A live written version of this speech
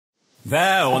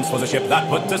There once was a ship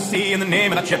that put to sea, and the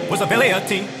name of that ship was a Billy o'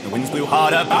 Tea. The winds blew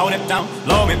hard about it down,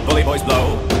 blow me bully boys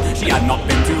blow. She had not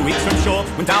been 2 weeks from shore,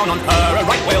 when down on her a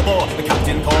right whale bore. The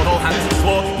captain called all hands and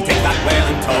swore he'd take that whale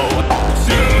in tow.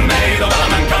 Soon may the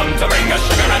Wellerman come to bring us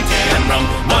sugar and tea and rum.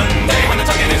 One day when the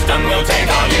tonguing is done, we'll take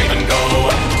our leave and go.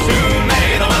 Soon may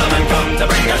the Wellerman come to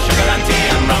bring us sugar and tea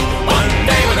and rum. One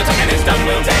day when the tonguing is done,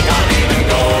 we'll take our leave and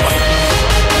go.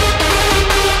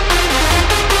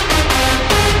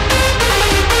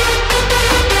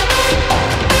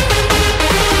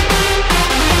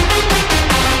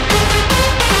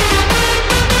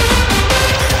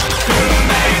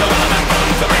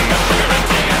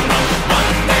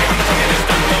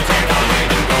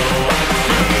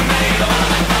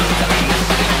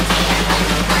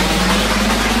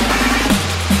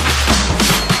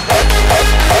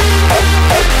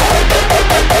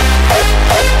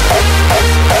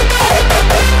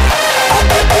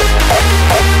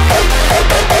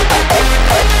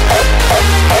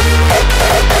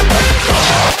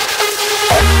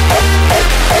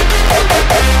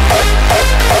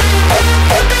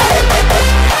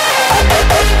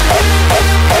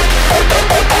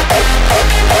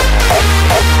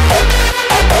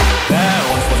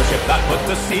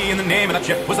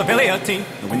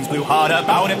 The winds blew hard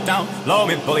about it down, blow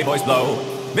me bully boys blow.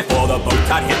 Before the boat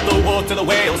had hit the water, the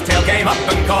whale's tail came up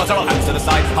and caught her all hands to the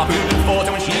side, harpooned and fought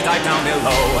her when she died down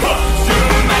below.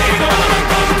 Soon may the Wellerman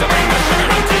come to bring us sugar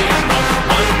and tea and rum.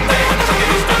 One day when the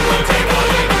tonguing is done, we'll take our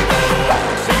leave and go.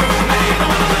 Soon may the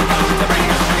Wellerman come to bring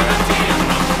us sugar and tea and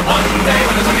rum. One day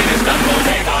when the tonguing is done, we'll